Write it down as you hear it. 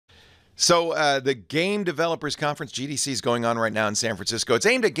So the Game Developers Conference, GDC, is going on right now in San Francisco. It's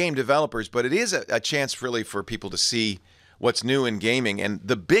aimed at game developers, but it is a chance really for people to see what's new in gaming. And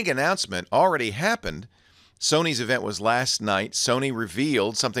the big announcement already happened. Sony's event was last night. Sony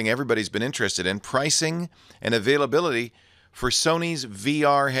revealed something everybody's been interested in, pricing and availability for Sony's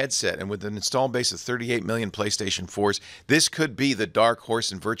VR headset. And with an installed base of 38 million PlayStation 4s, this could be the dark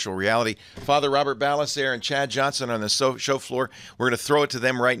horse in virtual reality. Father Robert Ballas and Chad Johnson on the show floor. We're going to throw it to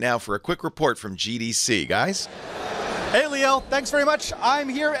them right now for a quick report from GDC. Guys? Hey, Leo. Thanks very much. I'm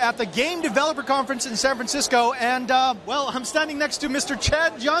here at the Game Developer Conference in San Francisco, and, well, I'm standing next to Mr.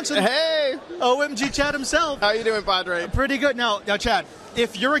 Chad Johnson. Hey! OMG Chad himself. How you doing, Padre? Pretty good. Now, Chad,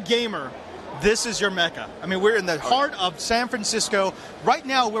 if you're a gamer, this is your mecca. I mean, we're in the heart of San Francisco. Right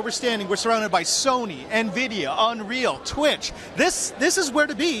now, where we're standing, we're surrounded by Sony, NVIDIA, Unreal, Twitch. This is where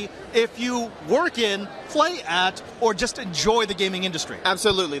to be if you work in, play at, or just enjoy the gaming industry.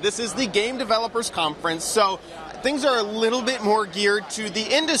 Absolutely. This is the Game Developers Conference, so things are a little bit more geared to the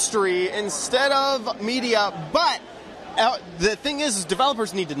industry instead of media, but the thing is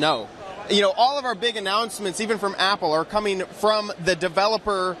developers need to know. You know, all of our big announcements, even from Apple, are coming from the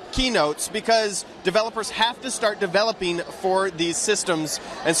developer keynotes because developers have to start developing for these systems.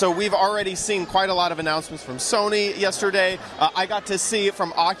 And so we've already seen quite a lot of announcements from Sony yesterday. I got to see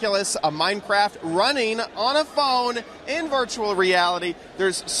from Oculus a Minecraft running on a phone in virtual reality.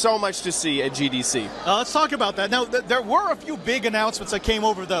 There's so much to see at GDC. Let's talk about that. Now, there were a few big announcements that came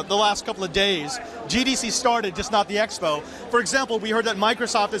over the last couple of days. GDC started, just not the expo. For example, we heard that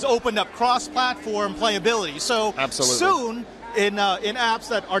Microsoft has opened up cross-platform playability. So absolutely. Soon, in apps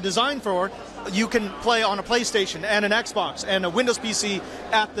that are designed for, you can play on a PlayStation and an Xbox and a Windows PC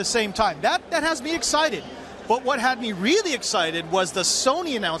at the same time. That has me excited. But what had me really excited was the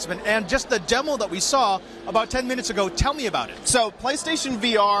Sony announcement and just the demo that we saw about 10 minutes ago. Tell me about it. So PlayStation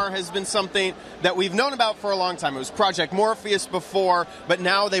VR has been something that we've known about for a long time. It was Project Morpheus before, but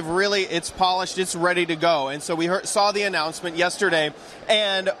now it's polished, it's ready to go. And so we saw the announcement yesterday,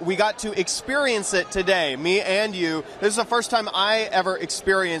 and we got to experience it today, me and you. This is the first time I ever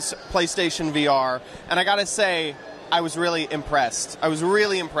experienced PlayStation VR, and I gotta say, I was really impressed. It's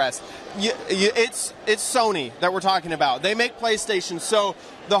Sony that we're talking about. They make PlayStation, so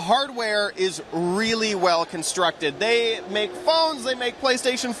the hardware is really well constructed. They make phones, they make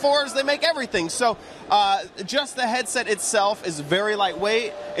PlayStation 4s, they make everything. So just the headset itself is very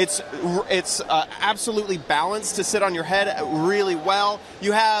lightweight. It's absolutely balanced to sit on your head really well.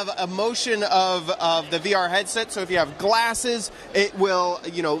 You have a motion of the VR headset, so if you have glasses, it will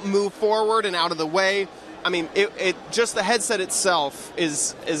move forward and out of the way. I mean, just the headset itself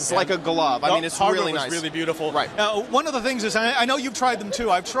is like a glove. I mean, it's really nice. It's really beautiful. Right. One of the things is, I know you've tried them too.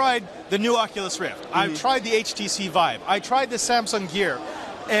 I've tried the new Oculus Rift. I've tried the HTC Vive. I tried the Samsung Gear.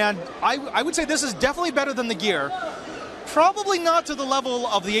 And I would say this is definitely better than the Gear. Probably not to the level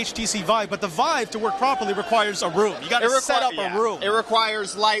of the HTC Vive, but the Vive, to work properly, requires a room. You got to set up a room. It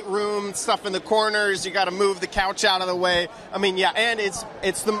requires light room, stuff in the corners. You got to move the couch out of the way. I mean, yeah, and it's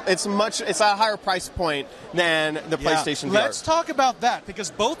a higher price point than the PlayStation VR. Let's talk about that,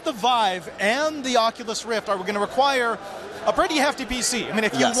 because both the Vive and the Oculus Rift are going to require a pretty hefty PC. I mean,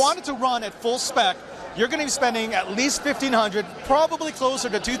 if you wanted to run at full spec, you're going to be spending at least $1,500, probably closer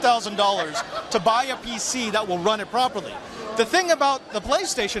to $2,000 to buy a PC that will run it properly. The thing about the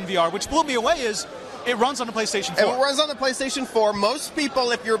PlayStation VR, which blew me away, is it runs on the PlayStation 4. It runs on the PlayStation 4. Most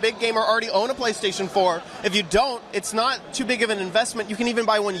people, if you're a big gamer, already own a PlayStation 4. If you don't, it's not too big of an investment. You can even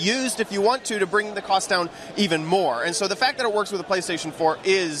buy one used if you want to bring the cost down even more. And so the fact that it works with the PlayStation 4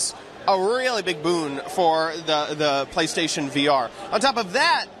 is a really big boon for the PlayStation VR. On top of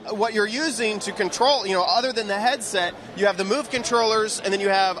that, what you're using to control, other than the headset, you have the Move controllers, and then you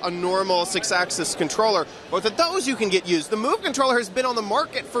have a normal 6-axis controller. Both of those you can get used. The Move controller has been on the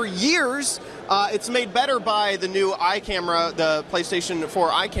market for years. It's made better by the new iCamera, the PlayStation 4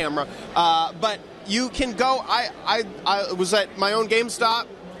 iCamera. But you can go, I was at my own GameStop.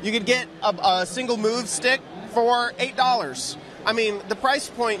 You could get a single Move stick for $8. I mean, the price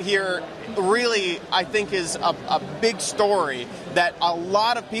point here really, I think, is a big story that a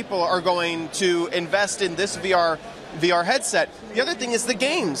lot of people are going to invest in this VR headset. The other thing is the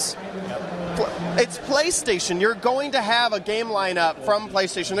games. It's PlayStation. You're going to have a game lineup from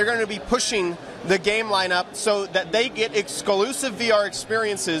PlayStation. They're going to be pushing the game lineup so that they get exclusive VR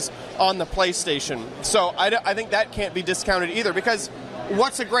experiences on the PlayStation. So I think that can't be discounted either, because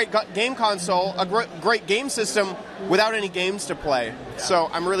what's a great game console, a great game system without any games to play? So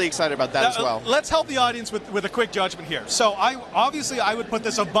I'm really excited about that as well. Let's help the audience with a quick judgment here. So I would put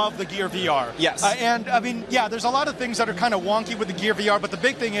this above the Gear VR. Yes. And I mean, yeah, there's a lot of things that are kind of wonky with the Gear VR, but the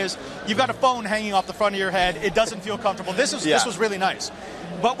big thing is you've got a phone hanging off the front of your head. It doesn't feel comfortable. This was really nice.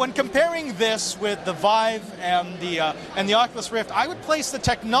 But when comparing this with the Vive and the Oculus Rift, I would place the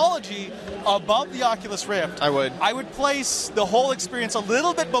technology above the Oculus Rift. I would place the whole experience a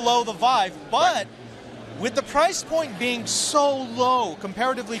little bit below the Vive, but with the price point being so low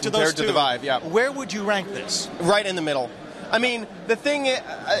comparatively to those two, the Vive, yeah. Where would you rank this? Right in the middle. I mean, the thing,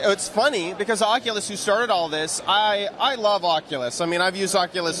 it's funny because Oculus, who started all this, I love Oculus. I mean, I've used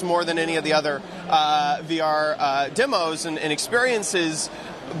Oculus more than any of the other VR demos and experiences,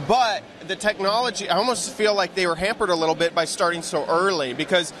 but the technology, I almost feel like they were hampered a little bit by starting so early,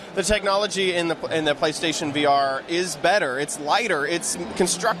 because the technology in the PlayStation VR is better. It's lighter. It's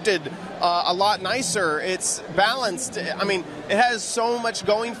constructed a lot nicer. It's balanced. I mean, it has so much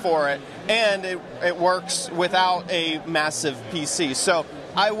going for it, and it works without a massive PC. So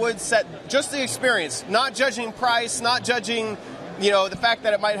I would set just the experience, not judging price, not judging, the fact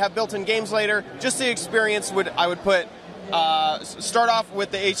that it might have built-in games later. Just the experience I would put. Start off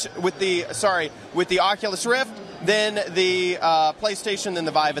with the Oculus Rift, then the PlayStation, then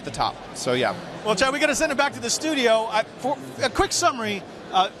the Vive at the top. So yeah. Well, Chad, we got to send it back to the studio. For a quick summary,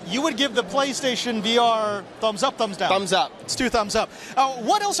 you would give the PlayStation VR thumbs up, thumbs down? Thumbs up. It's 2 thumbs up.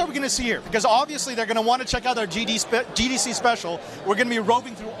 What else are we going to see here? Because obviously they're going to want to check out our GDC special. We're going to be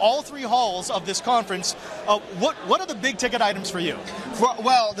roving through all 3 halls of this conference. What are the big ticket items for you?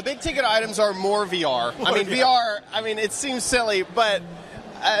 Well, the big ticket items are more VR. VR, it seems silly, but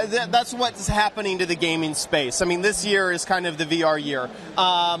that's what's happening to the gaming space. I mean, this year is kind of the VR year.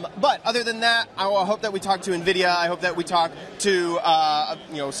 But other than that, I hope that we talk to NVIDIA. I hope that we talk to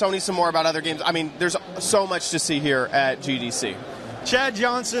Sony some more about other games. I mean, there's so much to see here at GDC. Chad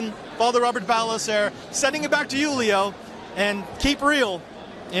Johnson, Father Robert Ballas there, sending it back to you, Leo, and keep real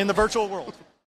in the virtual world.